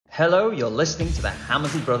Hello, you're listening to the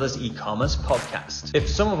Hammersley Brothers e-commerce podcast. If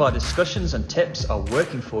some of our discussions and tips are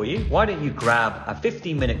working for you, why don't you grab a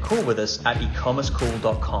 15-minute call with us at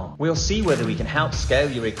ecommercecall.com. We'll see whether we can help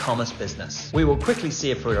scale your e-commerce business. We will quickly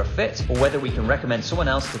see if we're a fit or whether we can recommend someone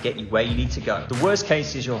else to get you where you need to go. The worst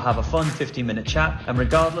case is you'll have a fun 15-minute chat, and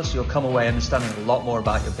regardless, you'll come away understanding a lot more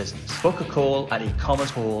about your business. Book a call at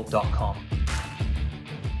ecommercecall.com.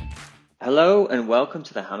 Hello and welcome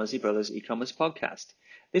to the Hammersley Brothers e-commerce podcast.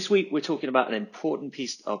 This week, we're talking about an important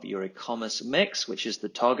piece of your e-commerce mix, which is the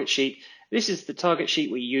target sheet. This is the target sheet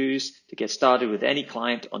we use to get started with any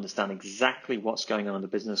client, to understand exactly what's going on in the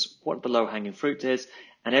business, what the low-hanging fruit is,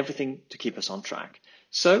 and everything to keep us on track.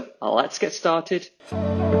 So let's get started.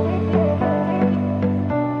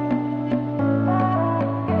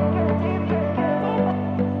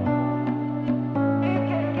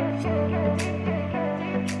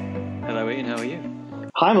 Hello, Ian. How are you?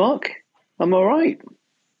 Hi, Mark. I'm all right.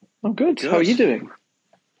 I'm good. How are you doing?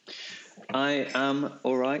 I am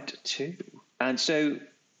all right too. And so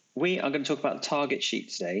we are going to talk about the target sheet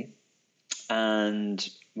today. And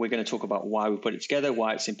we're going to talk about why we put it together,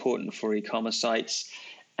 why it's important for e-commerce sites.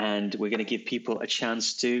 And we're going to give people a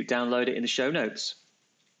chance to download it in the show notes.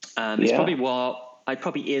 It's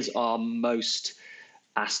probably is our most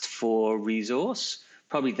asked for resource.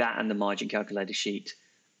 Probably that and the margin calculator sheet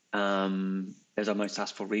is our most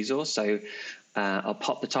asked for resource. So I'll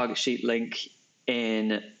pop the target sheet link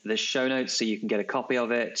in the show notes so you can get a copy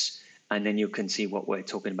of it, and then you can see what we're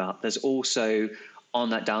talking about. There's also,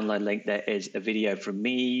 on that download link, there is a video from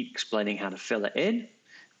me explaining how to fill it in,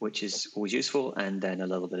 which is always useful, and then a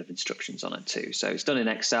little bit of instructions on it too. So it's done in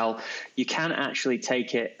Excel. You can actually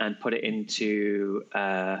take it and put it into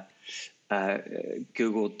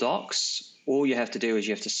Google Docs. All you have to do is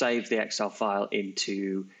you have to save the Excel file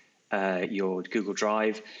into your Google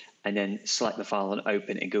Drive, and then select the file and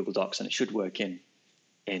open in Google Docs, and it should work in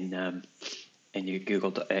your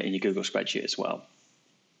Google spreadsheet as well.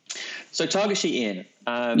 So target sheet, Ian.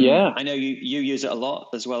 I know you use it a lot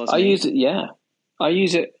as well as me. Use it. Yeah, I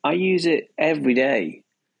use it every day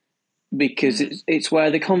because it's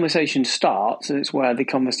where the conversation starts and it's where the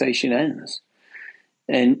conversation ends.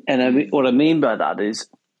 And what I mean by that is,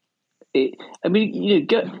 it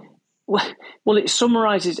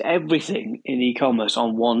summarizes everything in e-commerce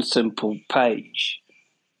on one simple page,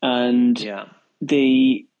 and I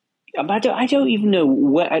don't even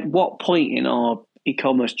know at what point in our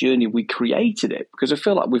e-commerce journey we created it, because I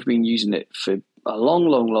feel like we've been using it for a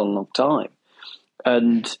long time.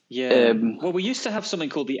 And we used to have something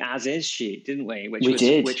called the as-is sheet, didn't we?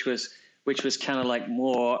 Which was kind of like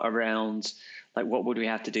more around, like, what would we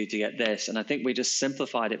have to do to get this? And I think we just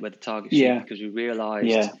simplified it with the target sheet because we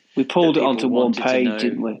realized we pulled it onto one page,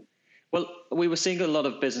 didn't we? Well, we were seeing a lot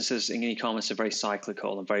of businesses in e-commerce are very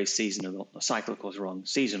cyclical and very seasonal. Cyclical is wrong,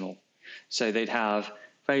 seasonal. So they'd have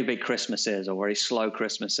very big Christmases or very slow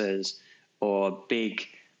Christmases, or big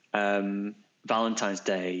Valentine's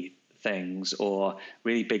Day things, or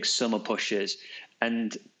really big summer pushes.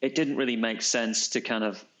 And it didn't really make sense to kind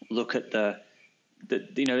of look at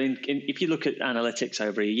if you look at analytics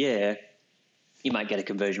over a year, you might get a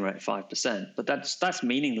conversion rate of 5%, but that's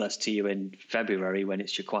meaningless to you in February when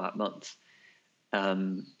it's your quiet month.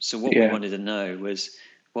 So what we wanted to know was,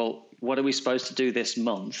 well, what are we supposed to do this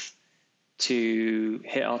month to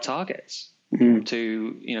hit our targets,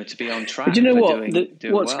 to be on track? But you know what?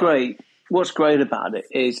 What's great about it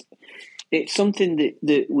is it's something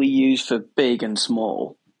that we use for big and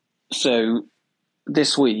small. So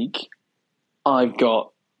this week, I've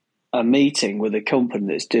got a meeting with a company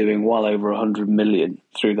that's doing well over 100 million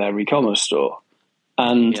through their e-commerce store.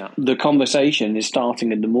 And the conversation is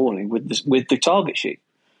starting in the morning with the target sheet.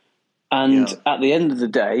 And at the end of the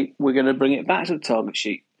day, we're going to bring it back to the target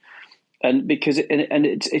sheet. And because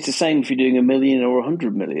it's the same if you're doing 1 million or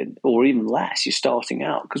 100 million or even less, you're starting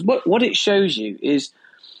out. Because what it shows you is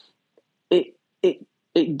it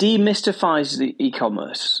demystifies the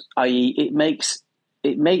e-commerce, i.e. it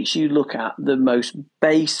makes you look at the most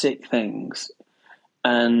basic things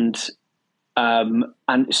and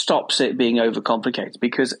stops it being overcomplicated.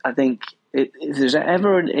 Because I think if there's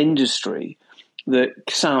ever an industry that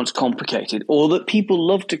sounds complicated or that people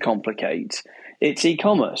love to complicate, it's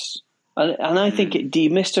e-commerce. And I think it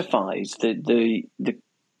demystifies the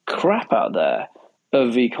crap out there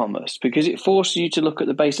of e-commerce, because it forces you to look at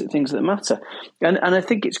the basic things that matter. And I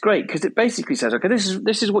think it's great because it basically says, okay,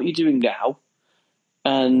 this is what you're doing now.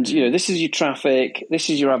 And, this is your traffic, this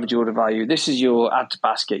is your average order value, this is your add to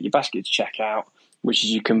basket, your basket to checkout, which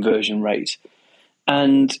is your conversion rate.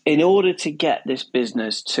 And in order to get this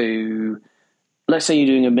business to let's say you're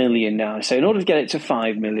doing 1 million now. So in order to get it to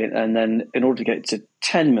 5 million, and then in order to get it to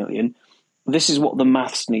 10 million, this is what the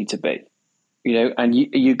maths need to be. And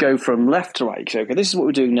you go from left to right. So, okay, this is what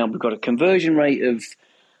we're doing now. We've got a conversion rate of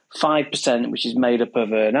 5%, which is made up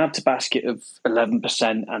of an add to basket of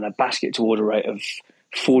 11% and a basket to order rate of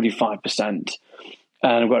 45%.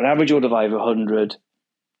 And we've got an average order value of 100.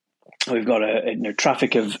 We've got a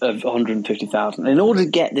traffic of 150,000. In order to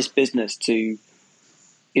get this business to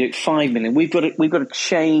 5 million, we've got to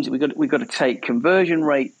change. We've got to take conversion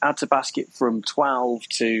rate add to basket from 12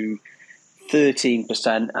 to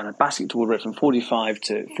 13% and a basket to order rate from 45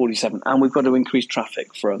 to 47, and we've got to increase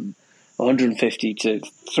traffic from 150 to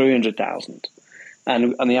 300,000,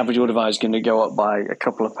 and the average order value is going to go up by a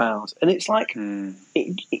couple of pounds. And it's like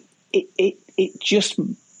it just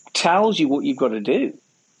tells you what you've got to do,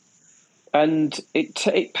 and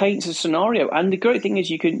it paints a scenario. And the great thing is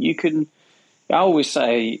you can. I always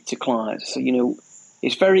say to clients,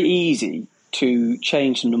 it's very easy to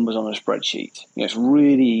change the numbers on a spreadsheet. It's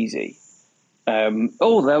really easy.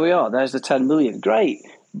 There we are. There's the 10 million. Great.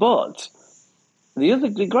 But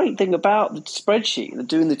the great thing about the spreadsheet,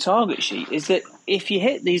 doing the target sheet, is that if you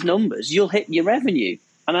hit these numbers, you'll hit your revenue.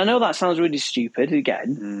 And I know that sounds really stupid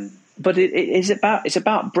again, but it's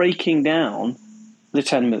about breaking down the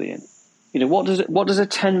 10 million. What does a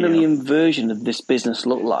 10 million version of this business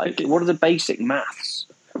look like? What are the basic maths?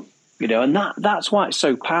 And that's why it's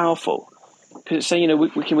so powerful. Because it's saying,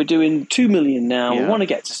 we're doing 2 million now. We want to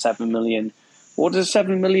get to 7 million. What does a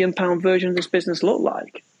 £7 million version of this business look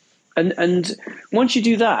like? And once you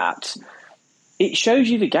do that, it shows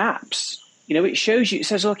you the gaps. It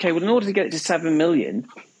says, okay, well, in order to get it to 7 million,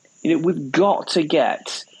 we've got to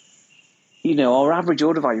get, our average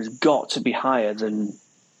order value has got to be higher than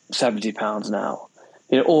 £70 now.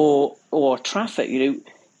 Or traffic,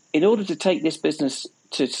 in order to take this business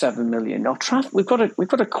to 7 million, our traffic, we've got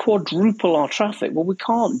to quadruple our traffic. Well, we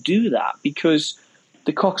can't do that because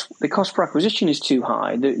the cost per acquisition is too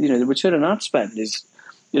high. The return on ad spend is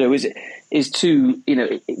too.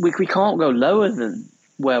 We can't go lower than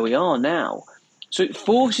where we are now. So it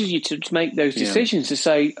forces you to make those decisions to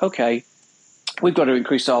say, okay, we've got to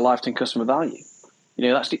increase our lifetime customer value.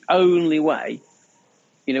 That's the only way.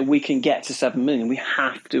 We can get to 7 million. We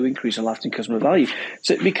have to increase our lifetime customer value.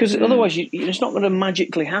 So because otherwise, it's not going to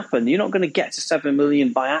magically happen. You're not going to get to 7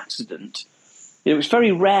 million by accident. It's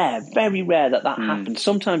very rare that happens.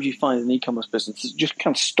 Sometimes you find an e-commerce business that just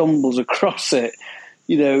kind of stumbles across it,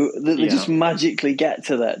 that they just magically get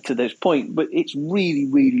to this point. But it's really,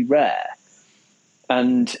 really rare.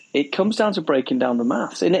 And it comes down to breaking down the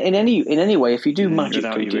maths. In any way, if you do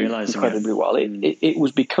magically do incredibly well, it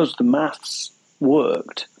was because the maths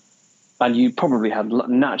worked. And you probably had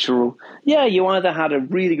natural, you either had a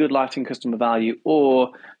really good lifetime customer value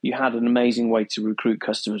or you had an amazing way to recruit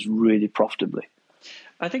customers really profitably.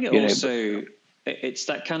 I think it's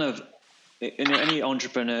that kind of, any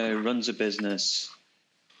entrepreneur who runs a business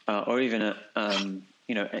or even,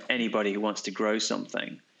 anybody who wants to grow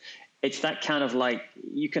something, it's that kind of like,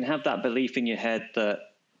 you can have that belief in your head that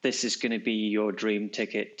this is going to be your dream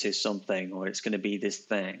ticket to something, or it's going to be this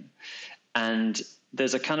thing. And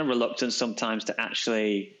there's a kind of reluctance sometimes to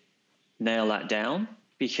actually nail that down,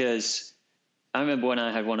 because I remember when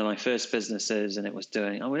I had one of my first businesses and it was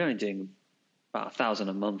we're only doing about 1,000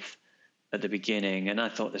 a month at the beginning. And I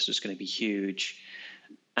thought this was going to be huge.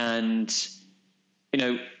 And,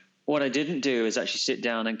 what I didn't do is actually sit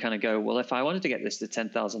down and kind of go, well, if I wanted to get this to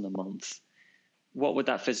 10,000 a month, what would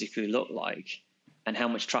that physically look like? And how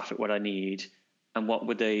much traffic would I need? And what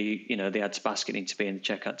would the add to basket need to be in the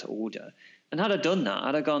checkout to order? And had I done that,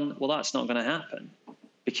 I'd have gone, well, that's not going to happen,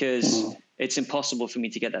 because it's impossible for me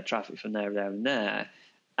to get that traffic from there, and there.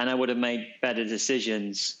 And I would have made better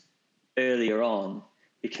decisions earlier on,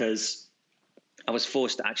 because I was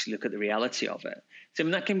forced to actually look at the reality of it. So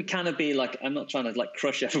that can kind of be like, I'm not trying to like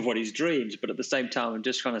crush everybody's dreams, but at the same time, I'm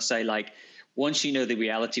just trying to say, like, once you know the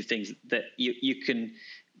reality of things, that you can,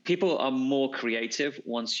 people are more creative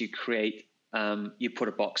once you create, you put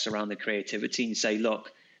a box around the creativity and say,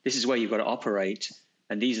 look, this is where you've got to operate,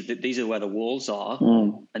 and these are where the walls are,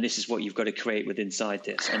 and this is what you've got to create with inside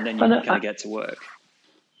this, and then you can kind of get to work.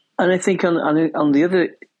 And I think on the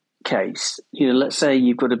other case, let's say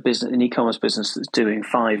you've got an e-commerce business that's doing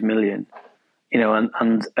 5 million,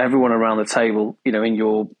 and everyone around the table, in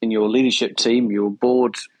your leadership team, your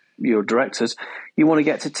board, your directors, you want to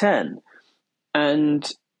get to 10,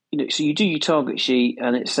 and so you do your target sheet,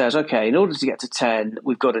 and it says, okay, in order to get to 10,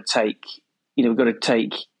 we've got to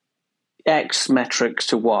take X metrics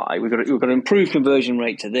to Y. We've got to improve conversion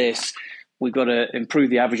rate to this. we've got to improve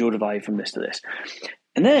the average order value from this to this.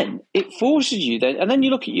 And then it forces you and then you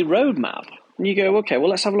look at your roadmap and you go, okay, well,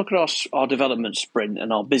 let's have a look at our development sprint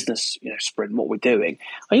and our business, sprint, what we're doing.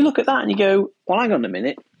 And you look at that and you go, well, hang on a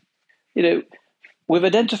minute. We've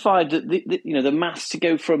identified that the maths to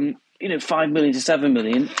go from 5 million to 7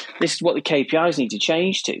 million. This is what the KPIs need to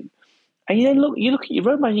change to. And you then look at your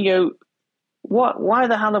roadmap and you go, why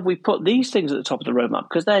the hell have we put these things at the top of the roadmap?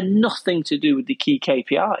 Because they're nothing to do with the key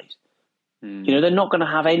KPIs. They're not going to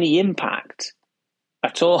have any impact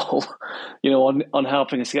at all, on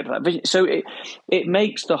helping us to get to that vision. So it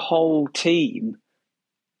makes the whole team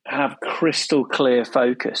have crystal clear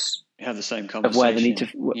focus. Have the same conversation of where they need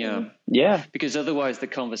to. Yeah. Because otherwise, the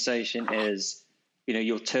conversation is,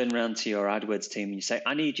 you'll turn around to your AdWords team and you say,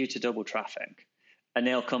 "I need you to double traffic," and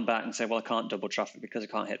they'll come back and say, "Well, I can't double traffic because I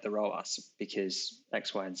can't hit the ROAS because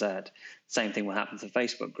X, Y, and Z." Same thing will happen to the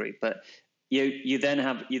Facebook group, but you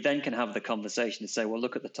then can have the conversation to say, "Well,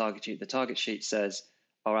 look at the target sheet. The target sheet says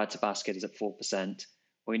our add to basket is at 4%.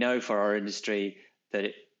 We know for our industry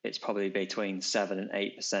that it's probably between 7 and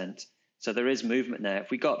 8%. So there is movement there.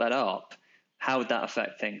 If we got that up, how would that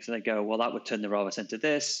affect things?" And they go, "Well, that would turn the ROAS into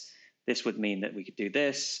this. This would mean that we could do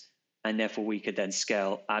this, and therefore we could then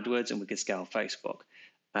scale AdWords and we could scale Facebook."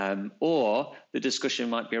 Or the discussion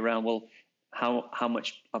might be around, well, how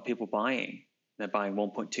much are people buying? They're buying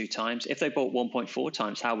 1.2 times. If they bought 1.4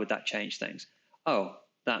 times, how would that change things? Oh,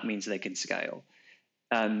 that means they can scale.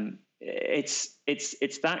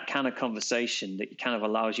 It's that kind of conversation that kind of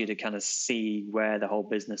allows you to kind of see where the whole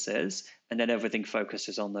business is, and then everything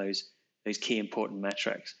focuses on those key important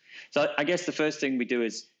metrics. So I guess the first thing we do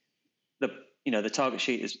is the target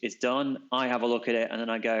sheet is done. I have a look at it, and then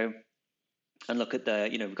I go and look at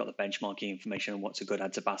we've got the benchmarking information on what's a good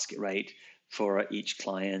add to basket rate for each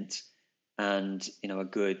client, and a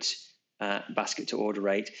good basket to order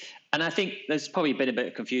rate. And I think there's probably been a bit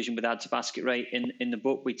of confusion with add to basket rate. In the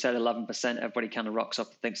book, we said 11%. Everybody kind of rocks up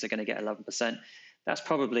and thinks they're going to get 11%. That's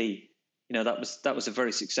probably, that was a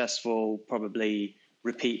very successful, probably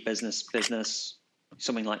repeat business,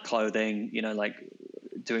 something like clothing, like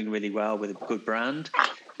doing really well with a good brand.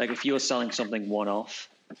 Like if you're selling something one-off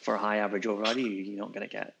for a high average order value, you're not going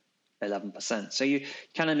to get 11%. So you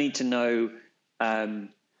kind of need to know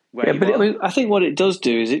I think what it does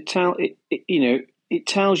do is it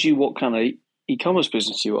tells you what kind of e-commerce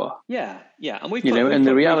business you are. Yeah, and and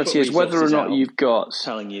the reality is whether or not you've got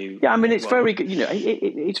telling you. Yeah, I mean it's very good.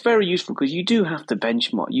 It's very useful because you do have to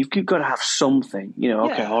benchmark. You've got to have something.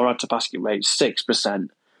 Okay, our add to basket rate is 6%.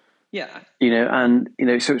 Yeah, and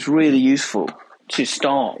so it's really useful to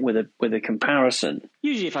start with a comparison.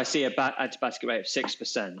 Usually, if I see a add to basket rate of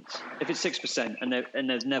 6%, if it's 6% and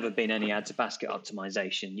there's never been any add to basket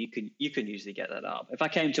optimization, you can usually get that up. If I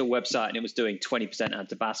came to a website and it was doing 20% add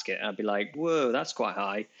to basket, I'd be like, whoa, that's quite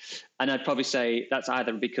high, and I'd probably say that's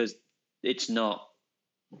either because it's not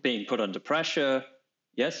being put under pressure.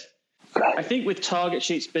 Yes, I think with target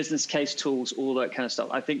sheets, business case tools, all that kind of stuff.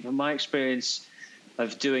 I think from my experience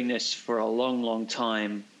of doing this for a long, long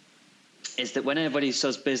time, is that when anybody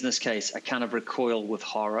says business case, I kind of recoil with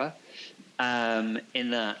horror,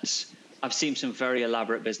 in that I've seen some very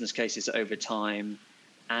elaborate business cases over time,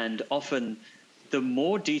 and often the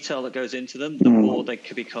more detail that goes into them, the more they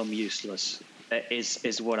could become useless,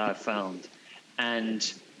 is what I've found. And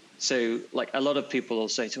so like a lot of people will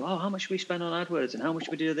say to, how much we spend on AdWords and how much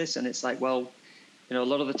we do this? And it's like, well, a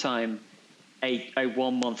lot of the time, a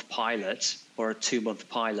 1 month pilot or a 2 month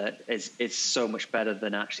pilot is so much better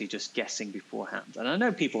than actually just guessing beforehand. And I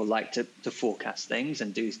know people like to forecast things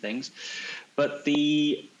and do things, but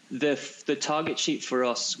the target sheet for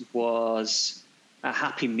us was a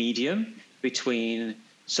happy medium between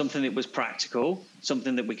something that was practical,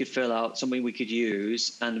 something that we could fill out, something we could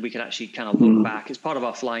use, and we could actually kind of look back. It's part of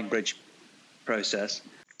our flying bridge process.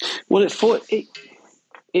 Well,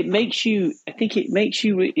 it makes you. I think it makes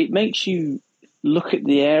you look at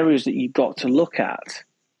the areas that you've got to look at,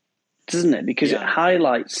 doesn't it? Because it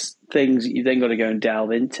highlights things that you then got to go and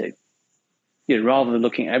delve into, rather than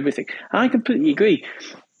looking at everything. And I completely agree,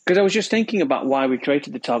 because I was just thinking about why we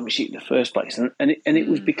created the target sheet in the first place, and it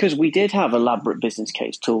was because we did have elaborate business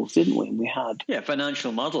case tools, didn't we? And we had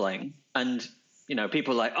financial modeling, and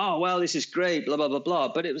people are like, oh well, this is great, blah blah blah blah,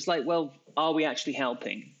 but it was like, well, are we actually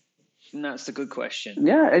helping? And that's the good question.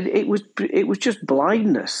 Yeah, it was just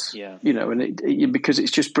blindness. Yeah, and because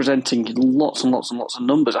it's just presenting lots and lots and lots of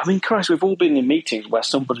numbers. I mean, Christ, we've all been in meetings where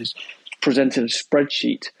somebody's presented a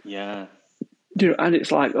spreadsheet. Yeah, and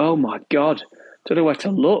it's like, oh my God, don't know where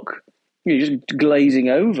to look. You're just glazing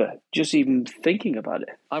over, just even thinking about it.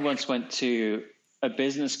 I once went to a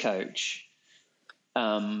business coach,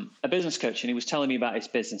 a business coach, and he was telling me about his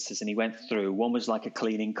businesses, and he went through. One was like a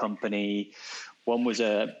cleaning company, one was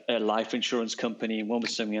a life insurance company, and one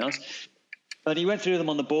was something else. But he went through them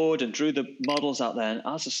on the board and drew the models out there. And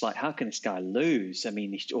I was just like, how can this guy lose? I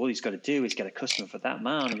mean, all he's got to do is get a customer for that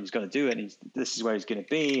amount, and he's got to do it. And this is where he's going to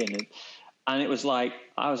be. And it was like,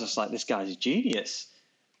 I was just like, this guy's a genius.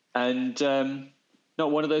 And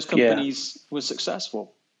not one of those companies was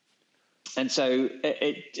successful. And so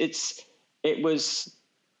it's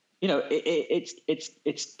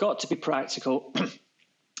got to be practical.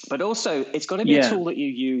 But also, it's got to be a tool that you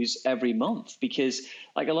use every month, because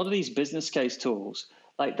like a lot of these business case tools,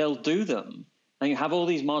 like they'll do them and you have all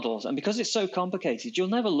these models. And because it's so complicated, you'll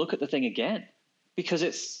never look at the thing again because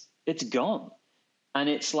it's gone. And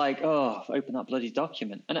it's like, oh, open that bloody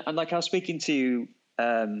document. And like I was speaking to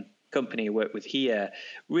company I work with here,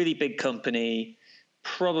 really big company,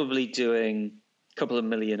 probably doing a couple of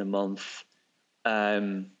million a month.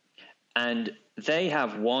 And they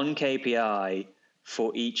have one KPI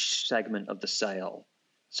for each segment of the sale.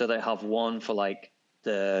 So they have one for like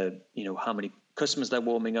how many customers they're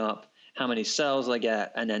warming up, how many sales they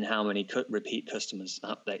get, and then how many repeat customers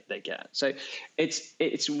they get. So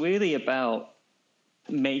it's really about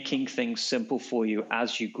making things simple for you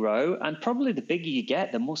as you grow. And probably the bigger you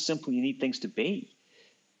get, the more simple you need things to be.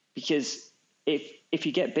 Because if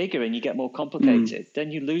you get bigger and you get more complicated,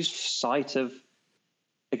 then you lose sight of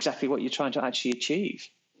exactly what you're trying to actually achieve.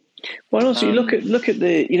 Well, also you look at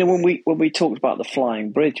the when we talked about the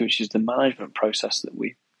flying bridge, which is the management process that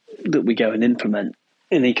we go and implement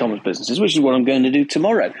in e-commerce businesses, which is what I'm going to do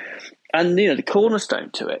tomorrow. And the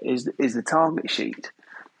cornerstone to it is the target sheet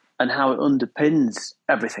and how it underpins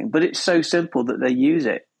everything. But it's so simple that they use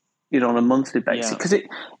it, on a monthly basis. Because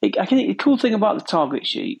I think the cool thing about the target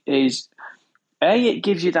sheet is it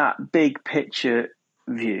gives you that big picture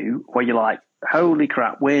view where you're like, holy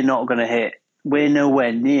crap, we're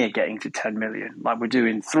nowhere near getting to 10 million. Like we're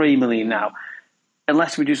doing 3 million now.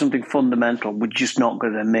 Unless we do something fundamental, we're just not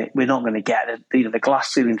going to get it. The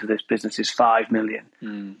glass ceiling to this business is 5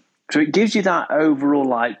 million. So it gives you that overall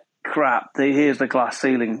like, crap, here's the glass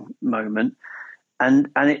ceiling moment.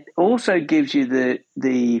 And it also gives you the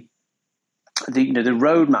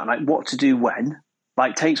roadmap, like what to do when,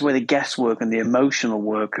 like takes away the guesswork and the emotional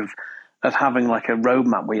work of having like a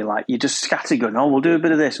roadmap where you're just scattergun. Oh, we'll do a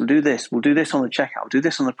bit of this. We'll do this on the checkout. We'll do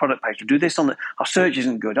this on the product page. We'll do this our search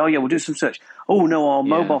isn't good. Oh yeah, we'll do some search. Oh no, our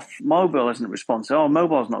mobile isn't responsive. Oh,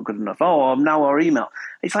 mobile's not good enough. Oh, now our email.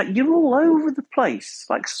 It's like you're all over the place.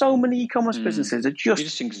 Like so many e-commerce businesses are you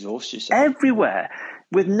just exhaust yourself everywhere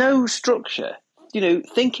with no structure.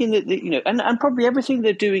 Thinking that and probably everything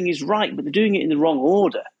they're doing is right, but they're doing it in the wrong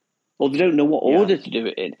order, or they don't know what order to do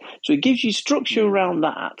it in. So it gives you structure around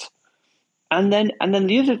that. And then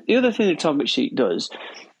the other thing the target sheet does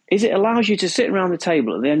is it allows you to sit around the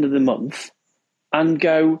table at the end of the month and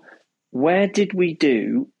go, where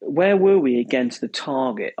were we against the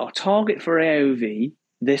target? Our target for AOV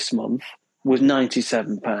this month was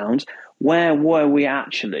 £97. Where were we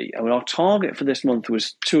actually? I mean, our target for this month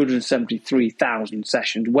was 273,000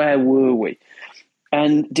 sessions. Where were we?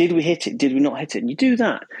 And did we hit it? Did we not hit it? And you do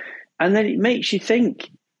that. And then it makes you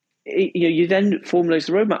think, you then formulate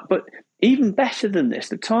the roadmap. But even better than this,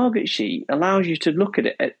 the target sheet allows you to look at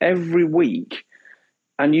it every week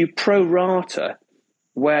and you pro rata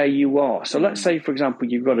where you are. So let's say, for example,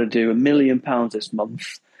 you've got to do £1 million this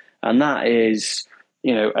month, and that is,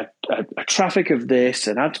 a traffic of this,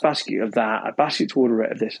 an add to basket of that, a basket to order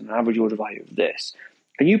rate of this, and an average order value of this.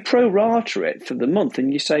 And you pro rata it for the month,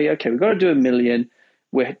 and you say, okay, we've got to do 1 million.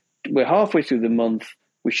 We're halfway through the month.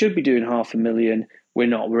 We should be doing 500,000. We're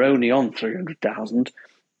not. We're only on 300,000.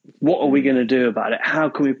 What are we going to do about it? How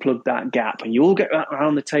can we plug that gap? And you all get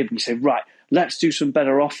around the table and you say, right, let's do some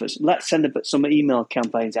better offers. Let's send some email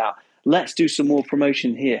campaigns out. Let's do some more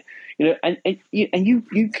promotion here. And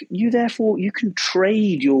you therefore you can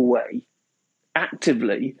trade your way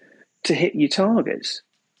actively to hit your targets.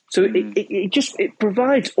 So it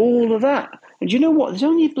provides all of that. And you know what? There's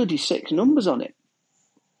only bloody 6 numbers on it,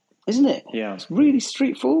 isn't it? Yeah, it's really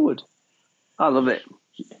straightforward. I love it.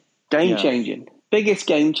 Game changing. Biggest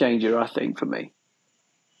game changer, I think, for me.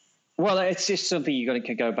 Well, it's just something you're going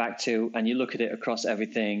to go back to, and you look at it across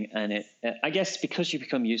everything. And I guess because you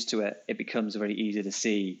become used to it, it becomes very easy to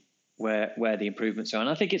see where the improvements are. And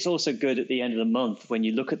I think it's also good at the end of the month when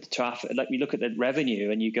you look at the traffic, like you look at the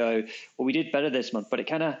revenue, and you go, well, we did better this month. But it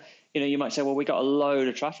kind of, you might say, well, we got a load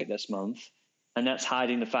of traffic this month, and that's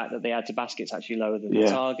hiding the fact that the add to basket's actually lower than the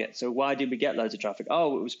target. So why did we get loads of traffic?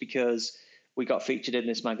 Oh, it was because we got featured in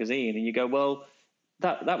this magazine. And you go, well,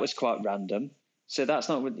 that was quite random. So that's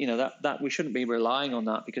not, that we shouldn't be relying on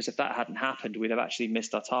that, because if that hadn't happened, we'd have actually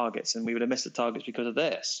missed our targets, and we would have missed the targets because of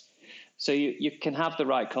this. So you can have the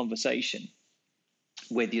right conversation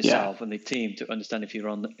with yourself and the team to understand if you're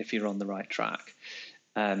on the right track.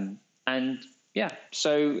 And yeah,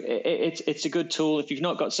 so it's a good tool. If you've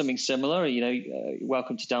not got something similar, you're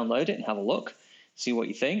welcome to download it and have a look, see what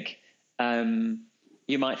you think.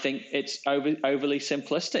 You might think it's overly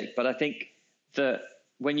simplistic, but I think that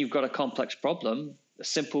when you've got a complex problem,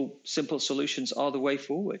 simple solutions are the way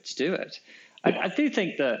forward to do it. I do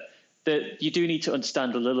think that you do need to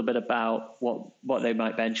understand a little bit about what they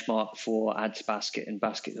might benchmark for add to basket and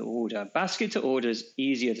basket to order. Basket to order is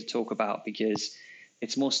easier to talk about because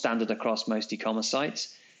it's more standard across most e-commerce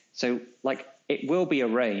sites. So like it will be a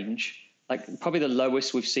range, like probably the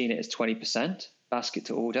lowest we've seen it is 20% basket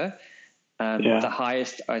to order. The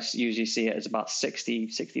highest I usually see it is about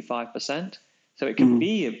 65%. So it can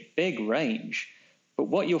be a big range, but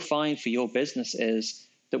what you'll find for your business is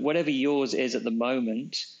that whatever yours is at the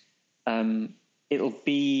moment, it'll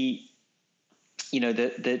be,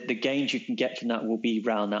 the gains you can get from that will be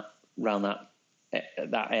around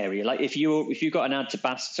that area. Like if you've got if you've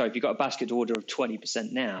got a basket order of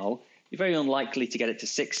 20% now, you're very unlikely to get it to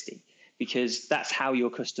 60, because that's how your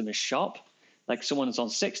customers shop. Like someone is on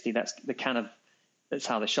 60, that's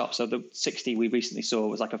how they shop. So the 60 we recently saw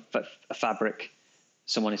was like a fabric.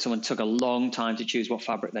 Someone took a long time to choose what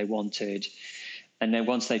fabric they wanted. And then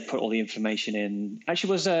once they put all the information in,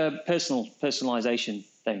 actually was a personalization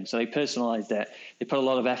thing. So they personalized it. They put a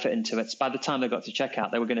lot of effort into it. So by the time they got to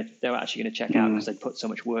checkout, they were actually going to check out because they put so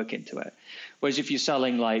much work into it. Whereas if you're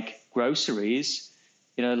selling like groceries,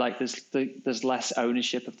 like there's less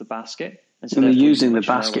ownership of the basket. And so they're using the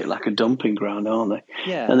basket like a dumping ground, aren't they?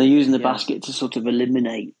 Yeah. And they're using the basket to sort of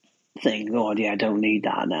eliminate things. Oh, yeah, I don't need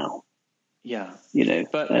that now. Yeah.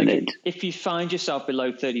 But if you find yourself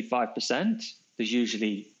below 35%, there's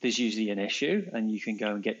usually an issue, and you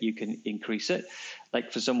can increase it.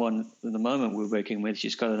 Like for someone at the moment we're working with,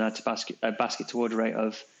 she's got a basket to order rate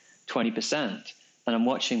of 20%, and I'm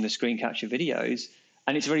watching the screen capture videos,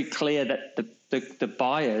 and it's very clear that the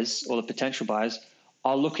buyers or the potential buyers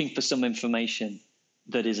are looking for some information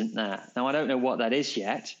that isn't there. Now I don't know what that is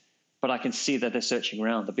yet, but I can see that they're searching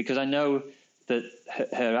around, because I know that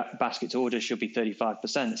her basket to order should be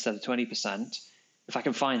 35% instead of 20%. If I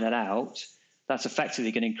can find that out, that's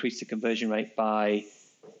effectively going to increase the conversion rate by,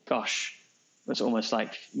 it's almost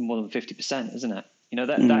like more than 50%, isn't it?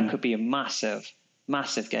 That could be a massive,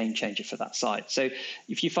 massive game changer for that site. So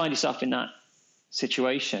if you find yourself in that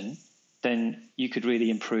situation, then you could really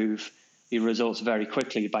improve your results very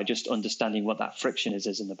quickly by just understanding what that friction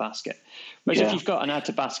is in the basket. Whereas if you've got an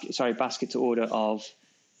basket to order of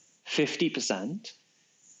 50%,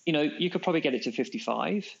 you could probably get it to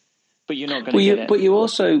 55. But you're not going to get it. But you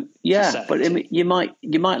also, but you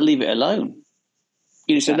might leave it alone.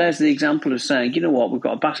 So there's the example of saying, you know what, we've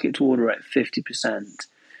got a basket to order at 50%,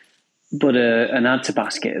 but an add to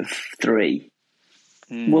basket of 3.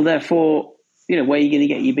 Well, therefore, where are you going to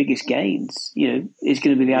get your biggest gains? Is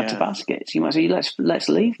going to be the add to baskets. You might say, let's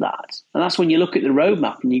leave that, and that's when you look at the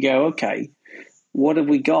roadmap and you go, okay, what have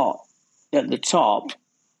we got at the top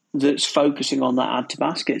that's focusing on that add to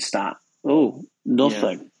basket stat? Oh,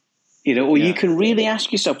 nothing. You can really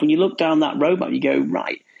ask yourself when you look down that roadmap, you go,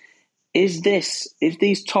 right, is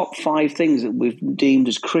these top 5 things that we've deemed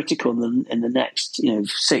as critical in the next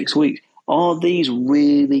 6 weeks, are these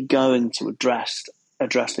really going to address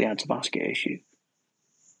the add to basket issue?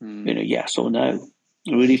 Yes or no.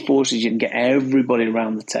 It really forces you to get everybody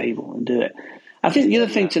around the table and do it. I think the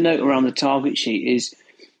other thing to note around the target sheet is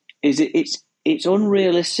it's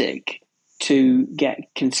unrealistic to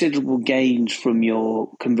get considerable gains from your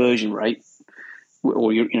conversion rate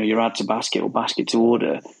or your add to basket or basket to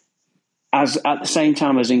order as at the same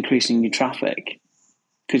time as increasing your traffic,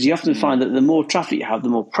 because you often find that the more traffic you have, the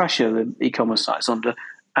more pressure the e-commerce site's under,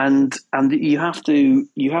 and you have to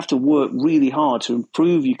work really hard to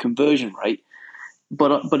improve your conversion rate,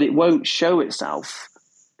 but it won't show itself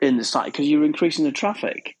in the site because you're increasing the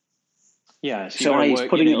traffic. Yeah, so it's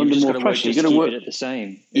putting it under more pressure. You're going to work it at the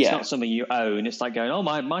same. It's not something you own. It's like going,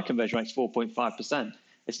 my conversion rate's 4.5%.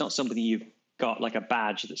 It's not something you've got like a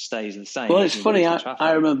badge that stays the same. Well, it's funny.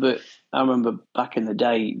 I remember back in the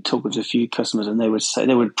day talking to a few customers, and they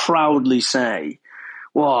would proudly say,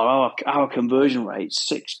 "Well, our conversion rate's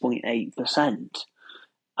 6.8%,"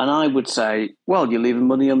 and I would say, "Well, you're leaving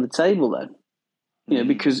money on the table then,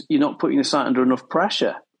 because you're not putting the site under enough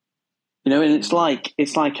pressure." And it's like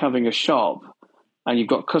having a shop, and you've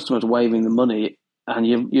got customers waving the money, and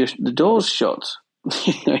the door's shut.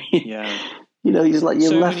 He's like, you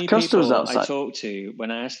so left many customers people outside. I talk to,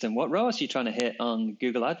 when I ask them, what ROAS are you trying to hit on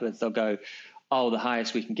Google AdWords? They'll go, oh, the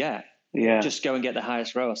highest we can get. Yeah. Just go and get the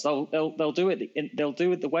highest ROAS. They'll do it. They'll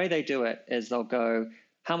do it. The way they do it is they'll go,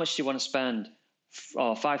 how much do you want to spend?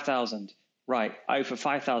 Oh, 5,000. Right. Oh, for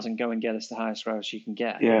 5,000, go and get us the highest ROAS you can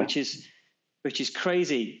get. Yeah. Which is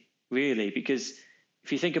crazy, really, because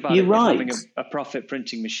if you think about You're it, right. having a profit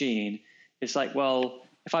printing machine, it's like, well,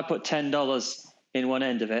 if I put $10 in one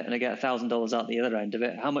end of it and I get $1,000 out the other end of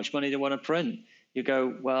it, how much money do I want to print? You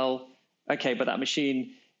go, well, okay, but that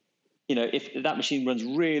machine, if that machine runs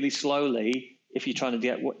really slowly, if you're trying to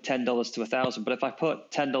get $10 to 1,000, but if I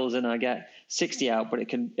put $10 in and I get 60 out, but it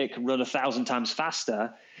can run 1,000 times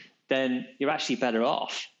faster, then you're actually better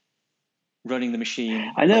off running the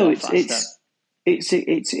machine. I know it's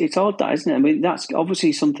odd, that, isn't it? I mean, that's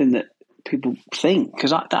obviously something that people think,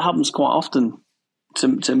 because that happens quite often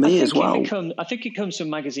to me as well. I think it comes from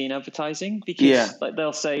magazine advertising, because like,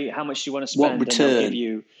 they'll say, how much do you want to spend? What return? And they'll give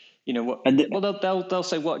you, what? They'll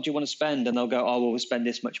say, what do you want to spend? And they'll go, oh, well, we'll spend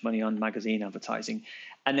this much money on magazine advertising.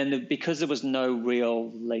 And then because there was no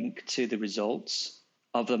real link to the results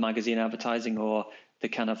of the magazine advertising or the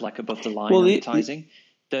kind of like above the line advertising,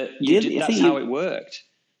 that's how it worked.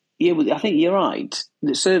 Yeah, well, I think you're right.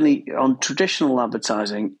 Certainly on traditional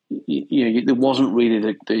advertising, there wasn't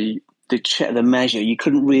really the measure. You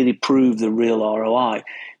couldn't really prove the real ROI.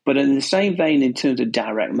 But in the same vein, in terms of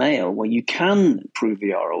direct mail, where you can prove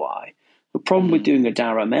the ROI, the problem with doing a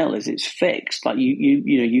direct mail is it's fixed. Like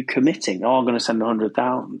you committing, I'm going to send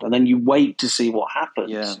 100,000, and then you wait to see what happens.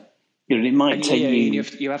 Yeah. It might take you.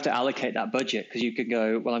 You have to allocate that budget, because you could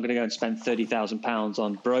go, well, I'm going to go and spend £30,000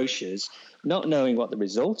 on brochures, not knowing what the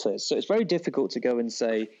result is. So it's very difficult to go and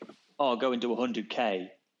say, oh, I'll go and do 100K,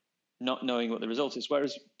 not knowing what the result is.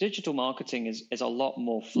 Whereas digital marketing is a lot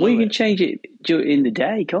more fluid. Well, you can change it in the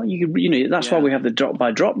day, can't you? That's why we have the drop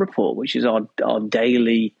by drop report, which is our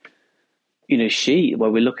daily, sheet where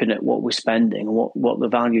we're looking at what we're spending and what the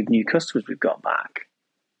value of new customers we've got back.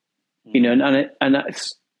 And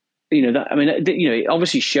that's. It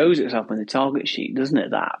obviously shows itself in the target sheet, doesn't it?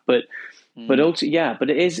 But also, but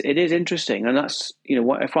it is interesting, and that's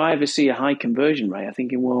if I ever see a high conversion rate, I'm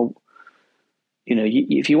thinking, well,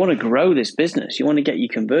 if you want to grow this business, you want to get your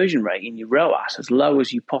conversion rate and your ROAS as low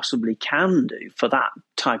as you possibly can do for that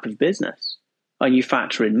type of business, and you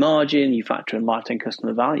factor in margin, you factor in lifetime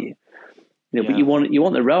customer value, but you want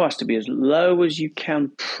the ROAS to be as low as you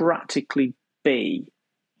can practically be.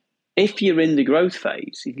 If you're in the growth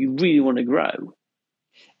phase, if you really want to grow,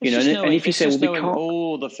 and if you say, well, we can't,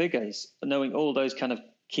 all the figures, knowing all those kind of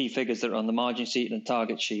key figures that are on the margin sheet and the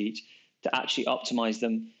target sheet, to actually optimize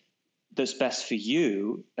them, that's best for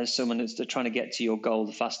you as someone that's trying to get to your goal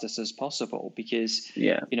the fastest as possible. Because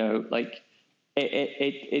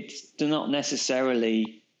it's not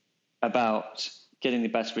necessarily about getting the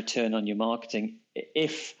best return on your marketing.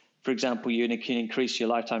 If, for example, you can increase your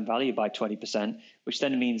lifetime value by 20%, which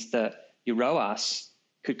then means that your ROAS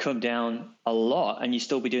could come down a lot and you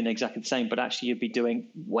still be doing exactly the same, but actually you'd be doing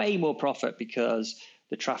way more profit because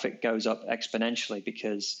the traffic goes up exponentially,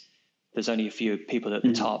 because there's only a few people at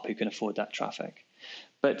the top who can afford that traffic.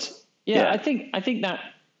 But I think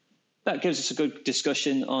that gives us a good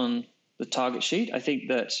discussion on the target sheet. I think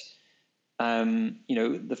that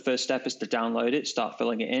the first step is to download it, start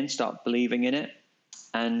filling it in, start believing in it,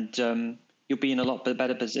 and you'll be in a lot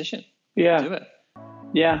better position to do it.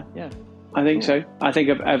 Yeah. I think so. I think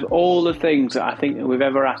of all the things that I think that we've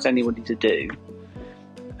ever asked anybody to do,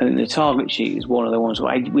 I think the target sheet is one of the ones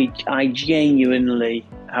where I genuinely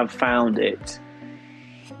have found it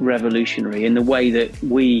revolutionary in the way that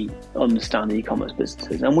we understand e-commerce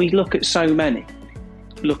businesses. And we look at so many,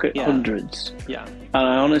 hundreds. Yeah. And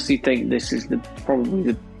I honestly think this is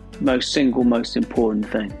probably the most important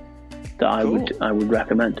thing that I would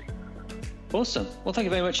recommend. Awesome. Well, thank you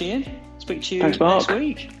very much, Ian. Speak to you next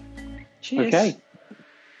week. Cheers. Okay.